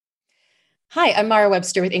Hi, I'm Mara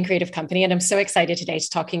Webster with In Creative Company, and I'm so excited today to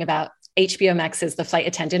talking about HBO Max's The Flight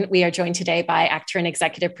Attendant. We are joined today by actor and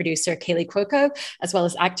executive producer Kaley Cuoco, as well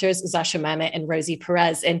as actors Zosia Mamet and Rosie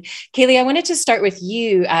Perez. And Kaley, I wanted to start with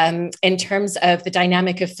you in terms of the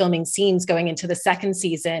dynamic of filming scenes going into the second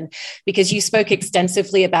season, because you spoke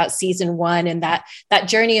extensively about season one and that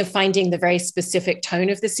journey of finding the very specific tone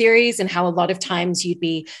of the series, and how a lot of times you'd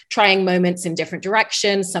be trying moments in different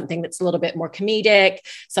directions, something that's a little bit more comedic,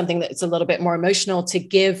 something that's a little bit more emotional, to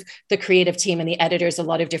give the creative team and the editors a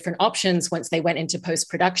lot of different options once they went into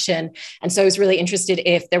post-production. And so I was really interested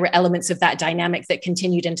if there were elements of that dynamic that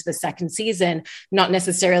continued into the second season, not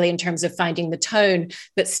necessarily in terms of finding the tone,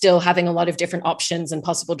 but still having a lot of different options and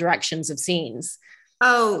possible directions of scenes.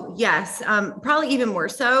 Oh, yes. Probably even more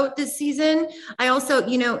so this season. I also,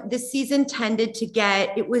 this season tended to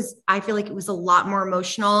I feel like it was a lot more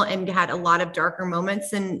emotional and had a lot of darker moments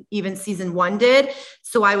than even season one did.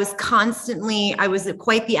 So I was quite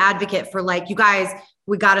the advocate for, like, you guys,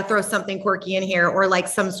 we got to throw something quirky in here, or like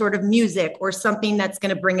some sort of music or something that's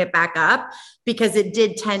going to bring it back up, because it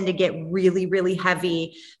did tend to get really, really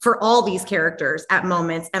heavy for all these characters at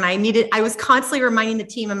moments. And I was constantly reminding the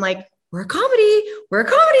team, I'm like, we're a comedy.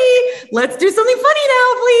 Let's do something funny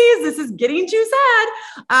now, please. This is getting too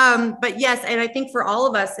sad. But yes, and I think for all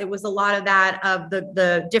of us, it was a lot of that, of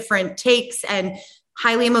the different takes and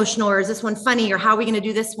highly emotional, or is this one funny, or how are we going to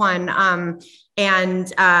do this one?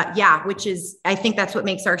 Which is, I think that's what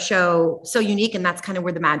makes our show so unique. And that's kind of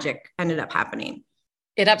where the magic ended up happening.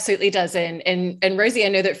 It absolutely does. And Rosie, I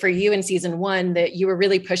know that for you in season one, that you were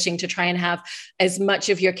really pushing to try and have as much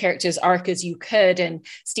of your character's arc as you could. And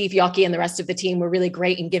Steve Yockey and the rest of the team were really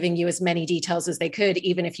great in giving you as many details as they could,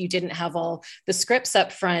 even if you didn't have all the scripts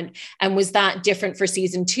up front. And was that different for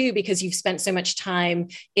season two, because you've spent so much time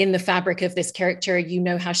in the fabric of this character? You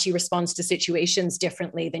know how she responds to situations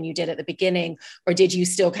differently than you did at the beginning, or did you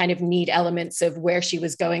still kind of need elements of where she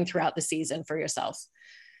was going throughout the season for yourself?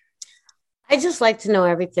 I just like to know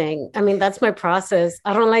everything. I mean, that's my process.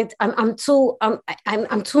 I don't like. I'm too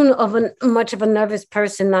much of a nervous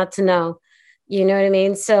person not to know. You know what I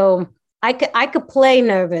mean? So I could play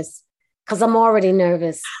nervous because I'm already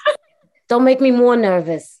nervous. Don't make me more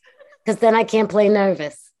nervous, because then I can't play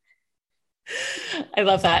nervous. I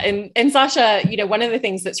love that. And Sasha, one of the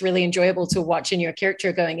things that's really enjoyable to watch in your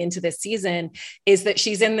character going into this season is that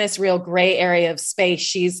she's in this real gray area of space.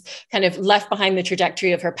 She's kind of left behind the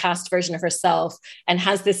trajectory of her past version of herself and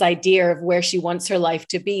has this idea of where she wants her life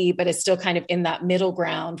to be, but is still kind of in that middle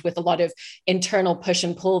ground with a lot of internal push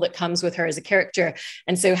and pull that comes with her as a character.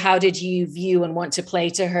 And so how did you view and want to play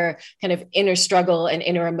to her kind of inner struggle and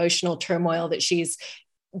inner emotional turmoil that she's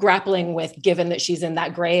grappling with, given that she's in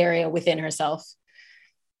that gray area within herself?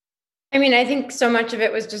 I mean, I think so much of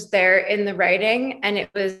it was just there in the writing, and it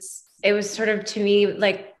was sort of, to me,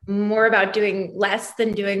 like more about doing less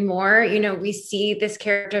than doing more. We see this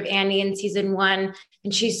character of Annie in season one,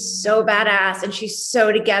 and she's so badass and she's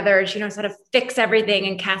so together, and she knows how to fix everything.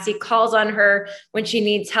 And Cassie calls on her when she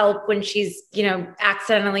needs help, when she's,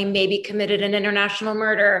 accidentally maybe committed an international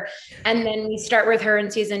murder. And then we start with her in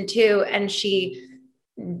season two, and she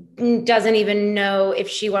doesn't even know if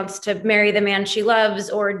she wants to marry the man she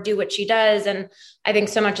loves or do what she does. And I think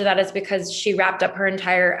so much of that is because she wrapped up her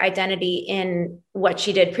entire identity in what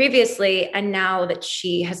she did previously. And now that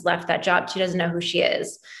she has left that job, she doesn't know who she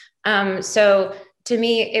is. So to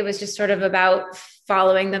me, it was just sort of about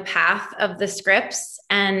following the path of the scripts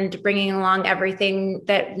and bringing along everything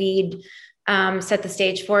that we'd set the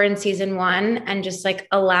stage for in season one, and just like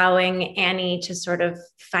allowing Annie to sort of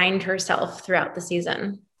find herself throughout the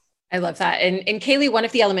season. I love that. And Kaley, one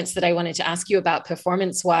of the elements that I wanted to ask you about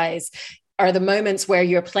performance-wise are the moments where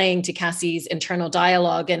you're playing to Cassie's internal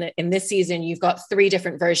dialogue. And in this season, you've got 3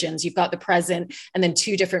 different versions. You've got the present and then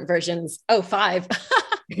 2 different versions. Oh, 5.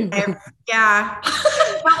 Yeah.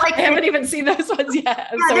 I haven't even seen those ones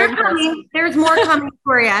yet. They're coming. There's more coming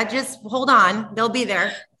for you. Just hold on. They'll be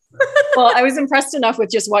there. Well, I was impressed enough with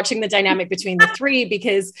just watching the dynamic between the 3,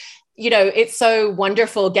 because it's so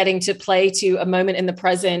wonderful getting to play to a moment in the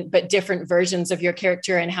present, but different versions of your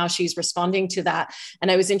character and how she's responding to that.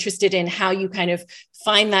 And I was interested in how you kind of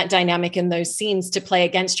find that dynamic in those scenes to play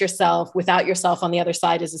against yourself, without yourself on the other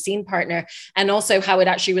side as a scene partner, and also how it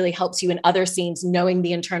actually really helps you in other scenes, knowing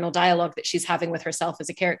the internal dialogue that she's having with herself as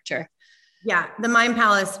a character. Yeah, the Mind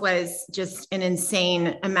Palace was just an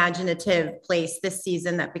insane, imaginative place this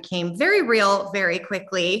season that became very real very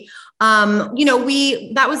quickly.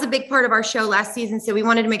 That was a big part of our show last season, so we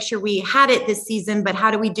wanted to make sure we had it this season. But how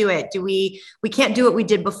do we do it? We can't do what we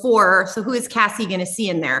did before. So who is Cassie going to see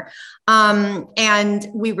in there? And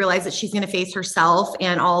we realized that she's going to face herself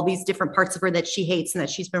and all these different parts of her that she hates and that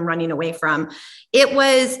she's been running away from. It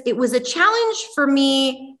was a challenge for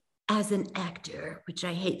me as an actor, which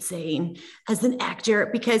I hate saying as an actor,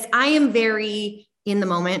 because I am very in the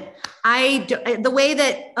moment. The way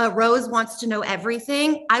that Rose wants to know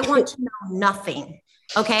everything, I want to know nothing.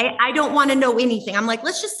 Okay. I don't want to know anything. I'm like,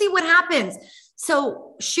 let's just see what happens.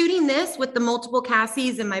 So shooting this with the multiple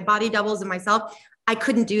Cassies and my body doubles and myself, I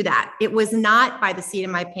couldn't do that. It was not by the seat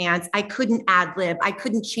of my pants. I couldn't ad lib. I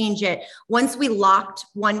couldn't change it. Once we locked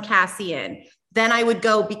one Cassie in, then I would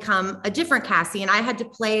go become a different Cassie, and I had to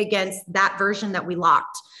play against that version that we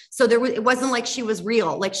locked. So it wasn't like she was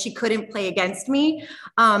real, like she couldn't play against me.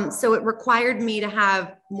 So it required me to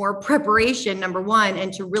have more preparation, number one,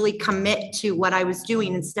 and to really commit to what I was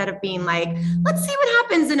doing instead of being like, let's see what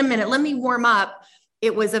happens in a minute. Let me warm up.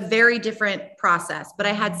 It was a very different process, but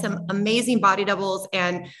I had some amazing body doubles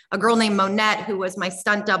and a girl named Monette, who was my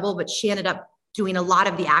stunt double, but she ended up doing a lot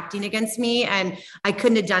of the acting against me. And I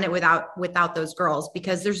couldn't have done it without those girls,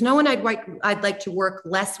 because there's no one I'd like to work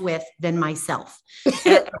less with than myself.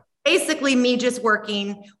 Basically me just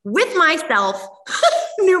working with myself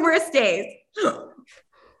numerous days.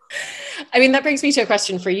 I mean, that brings me to a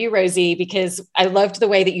question for you, Rosie, because I loved the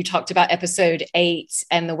way that you talked about episode 8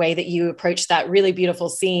 and the way that you approached that really beautiful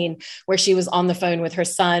scene where she was on the phone with her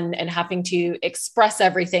son and having to express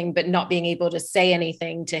everything, but not being able to say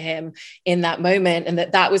anything to him in that moment. And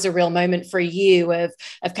that was a real moment for you of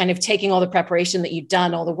kind of taking all the preparation that you've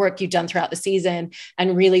done, all the work you've done throughout the season,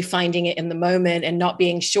 and really finding it in the moment and not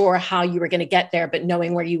being sure how you were going to get there, but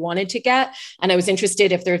knowing where you wanted to get. And I was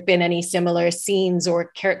interested if there have been any similar scenes or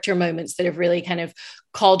character moments that have really kind of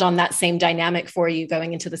called on that same dynamic for you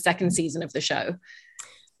going into the second season of the show.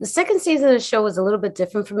 The second season of the show was a little bit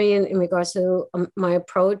different for me in regards to my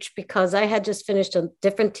approach, because I had just finished a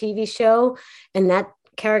different TV show, and that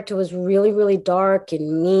character was really, really dark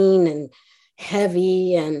and mean and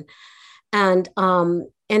heavy. And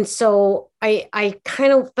so I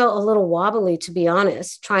kind of felt a little wobbly, to be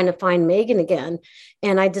honest, trying to find Megan again.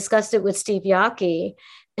 And I discussed it with Steve Yockey,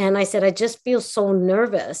 and I said, I just feel so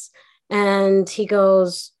nervous. And he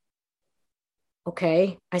goes,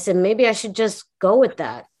 okay. I said, maybe I should just go with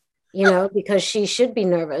that, because she should be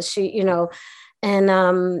nervous.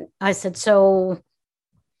 And I said, so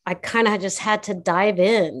I kind of just had to dive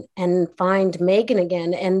in and find Megan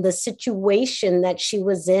again. And the situation that she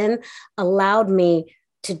was in allowed me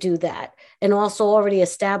to do that. And also already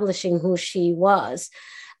establishing who she was.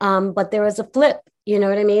 But there was a flip. You know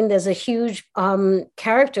what I mean? There's a huge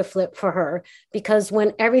character flip for her, because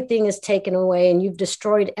when everything is taken away and you've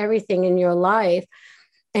destroyed everything in your life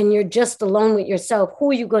and you're just alone with yourself,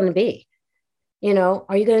 who are you going to be?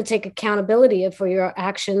 Are you going to take accountability for your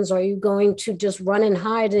actions? Are you going to just run and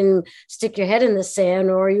hide and stick your head in the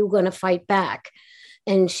sand, or are you going to fight back?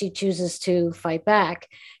 And she chooses to fight back.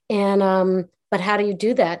 And but how do you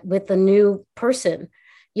do that with a new person?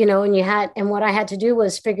 And what I had to do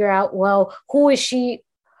was figure out, well, who is she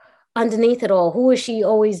underneath it all? Who has she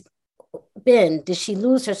always been? Did she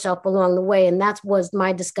lose herself along the way? And that was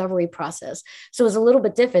my discovery process. So it was a little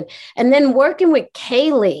bit different. And then working with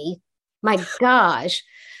Kaley, my gosh,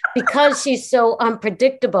 because she's so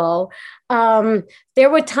unpredictable. There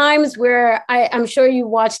were times where I'm sure you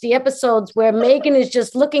watched the episodes where Megan is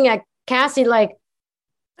just looking at Cassie like,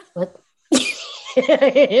 what?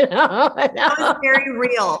 That was very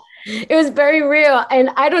real. It was very real. And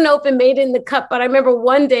I don't know if it made it in the cut, but I remember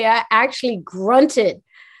one day I actually grunted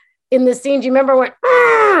in the scene. Do you remember when?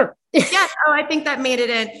 Yes. Oh, I think that made it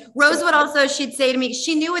in. Rose would also, she'd say to me,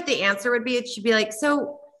 she knew what the answer would be. She'd be like,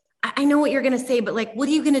 so I know what you're going to say, but like, what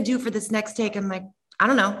are you going to do for this next take? I'm like, I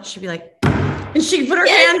don't know. She'd be like, and she'd put her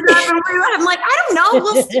hands up and I'm like, I don't know.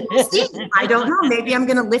 We'll see. I don't know. Maybe I'm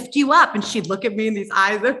going to lift you up. And she'd look at me in these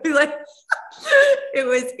eyes and be like,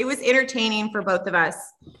 it was entertaining for both of us.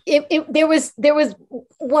 There was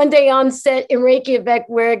one day on set in Reykjavik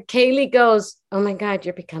where Kaley goes, oh my God,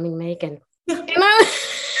 you're becoming Megan. Yeah.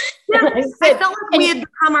 And I felt like we had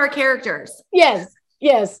become our characters. Yes.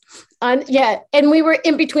 And we were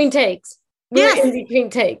in between takes.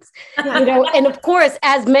 And of course,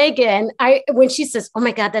 as Megan, when she says, oh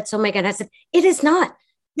my God, that's so Megan, I said, it is not.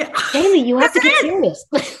 Yeah. Kaley, you have to get serious.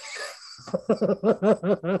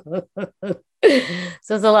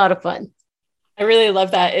 So it's a lot of fun. I really love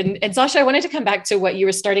that. And Zosia, I wanted to come back to what you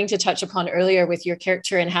were starting to touch upon earlier with your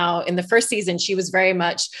character and how in the first season, she was very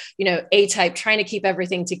much, A-type, trying to keep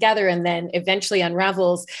everything together and then eventually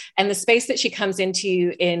unravels. And the space that she comes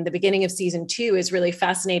into in the beginning of season 2 is really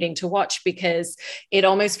fascinating to watch because it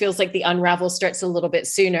almost feels like the unravel starts a little bit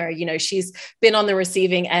sooner. She's been on the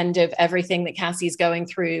receiving end of everything that Cassie's going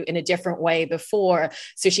through in a different way before.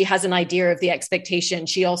 So she has an idea of the expectation.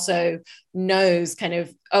 She also knows kind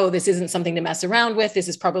of, oh, this isn't something to mess around with. This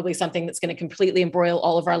is probably something that's going to completely embroil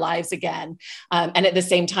all of our lives again. And at the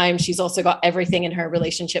same time, she's also got everything in her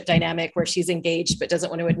relationship dynamic where she's engaged, but doesn't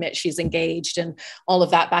want to admit she's engaged and all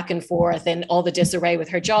of that back and forth and all the disarray with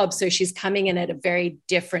her job. So she's coming in at a very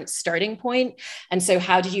different starting point. And so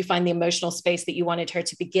how did you find the emotional space that you wanted her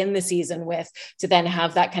to begin the season with, to then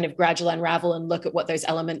have that kind of gradual unravel and look at what those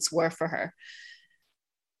elements were for her?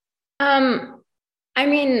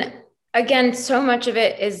 Again, so much of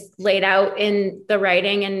it is laid out in the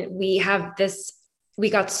writing, and we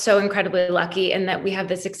got so incredibly lucky in that we have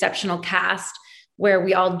this exceptional cast where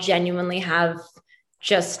we all genuinely have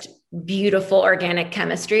just beautiful organic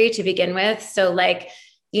chemistry to begin with. So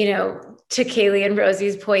to Kaley and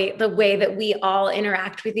Rosie's point, the way that we all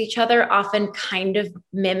interact with each other often kind of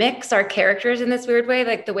mimics our characters in this weird way.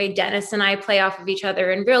 Like the way Dennis and I play off of each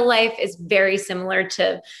other in real life is very similar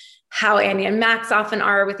to how Annie and Max often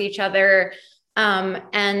are with each other.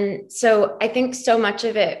 And so I think so much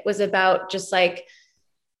of it was about just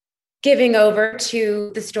giving over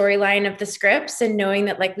to the storyline of the scripts and knowing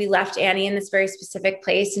that we left Annie in this very specific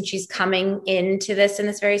place and she's coming into this in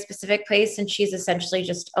this very specific place. And she's essentially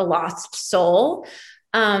just a lost soul.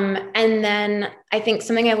 And then I think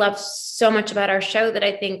something I love so much about our show that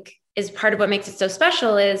I think is part of what makes it so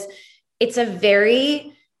special is it's a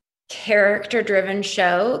very character-driven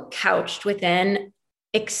show couched within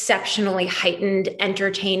exceptionally heightened,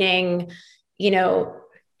 entertaining,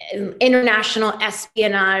 international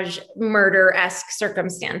espionage, murder-esque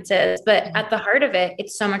circumstances. But at the heart of it,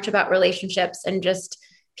 it's so much about relationships and just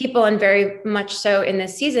people. And very much so in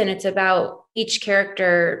this season, it's about each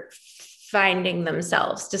character finding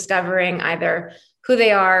themselves, discovering either who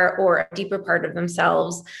they are or a deeper part of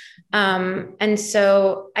themselves. And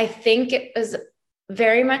so I think it was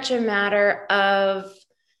very much a matter of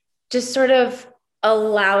just sort of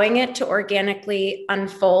allowing it to organically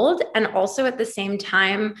unfold. And also at the same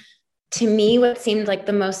time, to me, what seemed like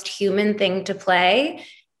the most human thing to play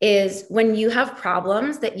is when you have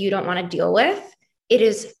problems that you don't want to deal with, it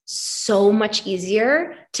is so much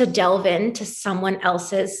easier to delve into someone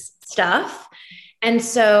else's stuff. And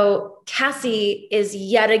so Cassie is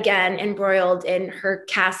yet again embroiled in her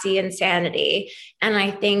Cassie insanity. And I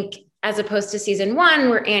think as opposed to season 1,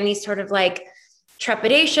 where Annie's sort of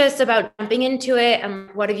trepidatious about jumping into it. And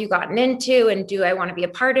what have you gotten into? And do I want to be a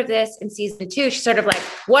part of this? In season 2, she's sort of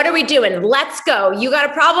what are we doing? Let's go. You got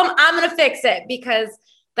a problem? I'm going to fix it, because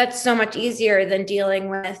that's so much easier than dealing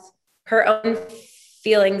with her own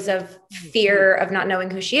feelings of fear of not knowing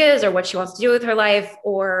who she is or what she wants to do with her life,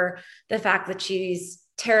 or the fact that she's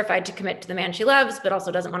terrified to commit to the man she loves, but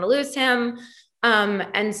also doesn't want to lose him.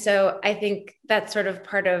 And so I think that's sort of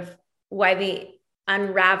part of why the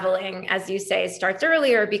unraveling, as you say, starts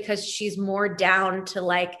earlier, because she's more down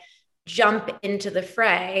to jump into the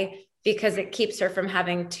fray, because it keeps her from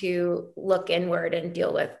having to look inward and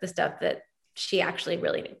deal with the stuff that she actually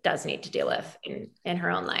really does need to deal with in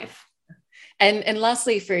her own life. And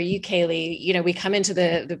lastly, for you, Kaley, we come into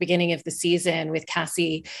the beginning of the season with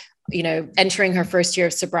Cassie, entering her first year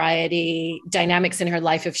of sobriety. Dynamics in her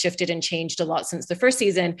life have shifted and changed a lot since the first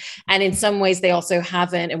season. And in some ways they also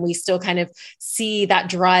haven't. And we still kind of see that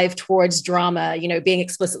drive towards drama, being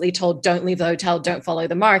explicitly told, don't leave the hotel, don't follow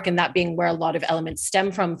the mark. And that being where a lot of elements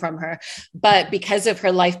stem from her. But because of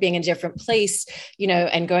her life being in a different place,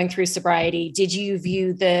 and going through sobriety, did you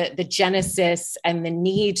view the genesis and the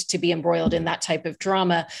need to be embroiled in that type of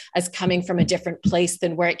drama as coming from a different place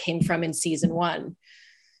than where it came from in season 1?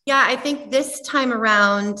 Yeah, I think this time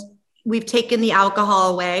around, we've taken the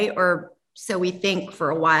alcohol away, or so we think for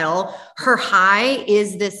a while. Her high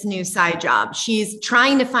is this new side job. She's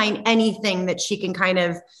trying to find anything that she can kind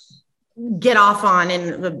of get off on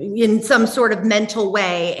in some sort of mental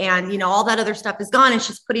way. And, all that other stuff is gone. And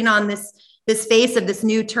she's putting on this face of this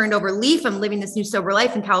new turned over leaf. I'm living this new sober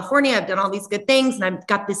life in California. I've done all these good things, and I've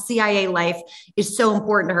got this CIA life is so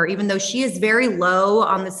important to her, even though she is very low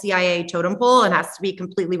on the CIA totem pole and has to be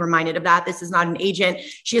completely reminded of that. This is not an agent.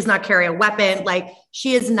 She does not carry a weapon.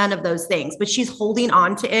 She is none of those things, but she's holding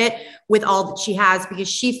on to it with all that she has, because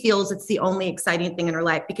she feels it's the only exciting thing in her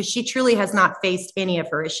life, because she truly has not faced any of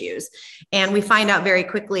her issues. And we find out very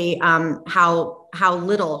quickly how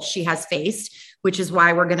little she has faced, which is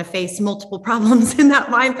why we're going to face multiple problems in that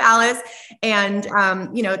wine palace. And,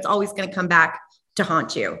 it's always going to come back to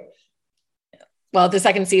haunt you. Well, the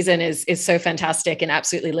second season is so fantastic and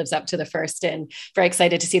absolutely lives up to the first, and very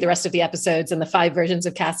excited to see the rest of the episodes and the 5 versions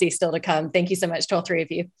of Cassie still to come. Thank you so much to all 3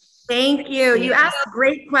 of you. Thank you. You asked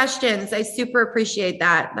great questions. I super appreciate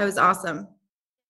that. That was awesome.